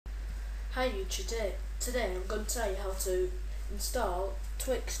Hi YouTube, today I'm going to tell you how to install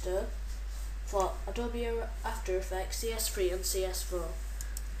Twixtor for Adobe After Effects CS3 and CS4.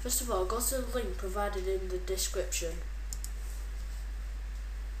 First of all, go to the link provided in the description.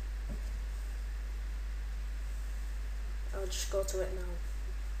 I'll just go to it now.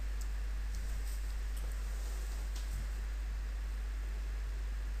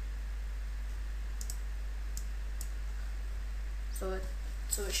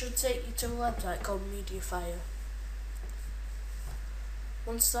 So it should take you to a website called MediaFire.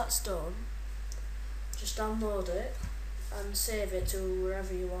 Once that's done, just download it and save it to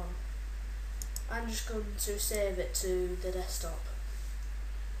wherever you want. I'm just going to save it to the desktop.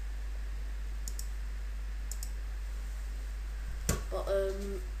 But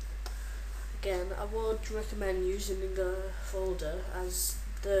again, I would recommend using a folder, as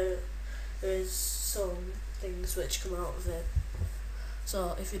there is some things which come out of it.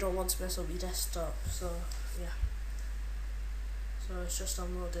 So if you don't want to mess up your desktop, so yeah. So it's just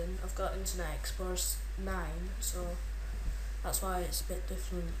downloading. I've got Internet Explorer 9, so that's why it's a bit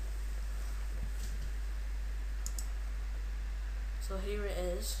different. So here it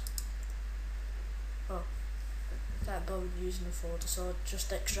is. Oh, I can't bother using a folder, so I'll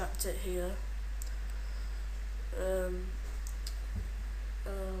just extract it here.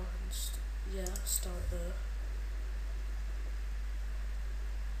 Yeah, start there.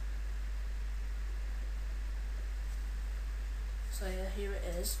 So yeah, here it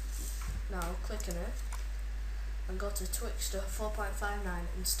is. Now click on it and go to Twixtor 4.59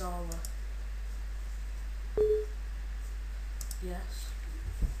 installer. Yes.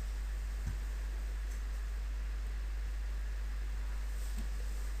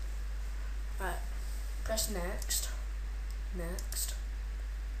 Right, press next. Next.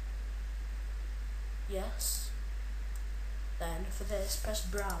 Yes. Then for this, press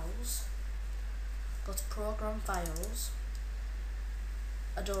browse. Go to program files.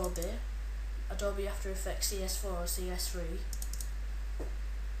 Adobe After Effects CS4 or CS3,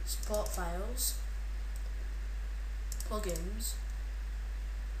 support files, plugins,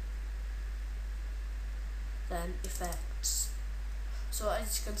 then effects. So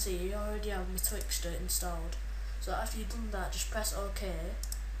as you can see, you already have my Twixtor installed. So after you've done that, just press OK,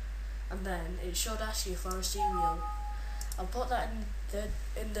 and then it should ask you for a serial. I'll put that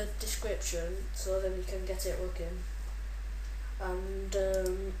in the description so then you can get it working. And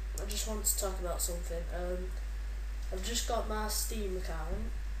I just want to talk about something. I've just got my Steam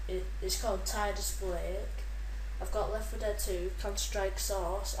account. It's called TidusBlake. I've got Left 4 Dead 2, Counter-Strike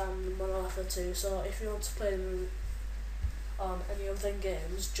Source, and Modern Warfare 2. So if you want to play them on any of them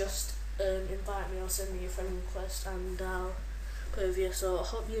games, just invite me or send me a friend request, and I'll play with you. So I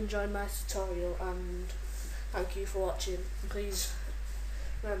hope you enjoyed my tutorial, and thank you for watching. And please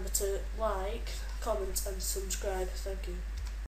remember to like, comment, and subscribe. Thank you.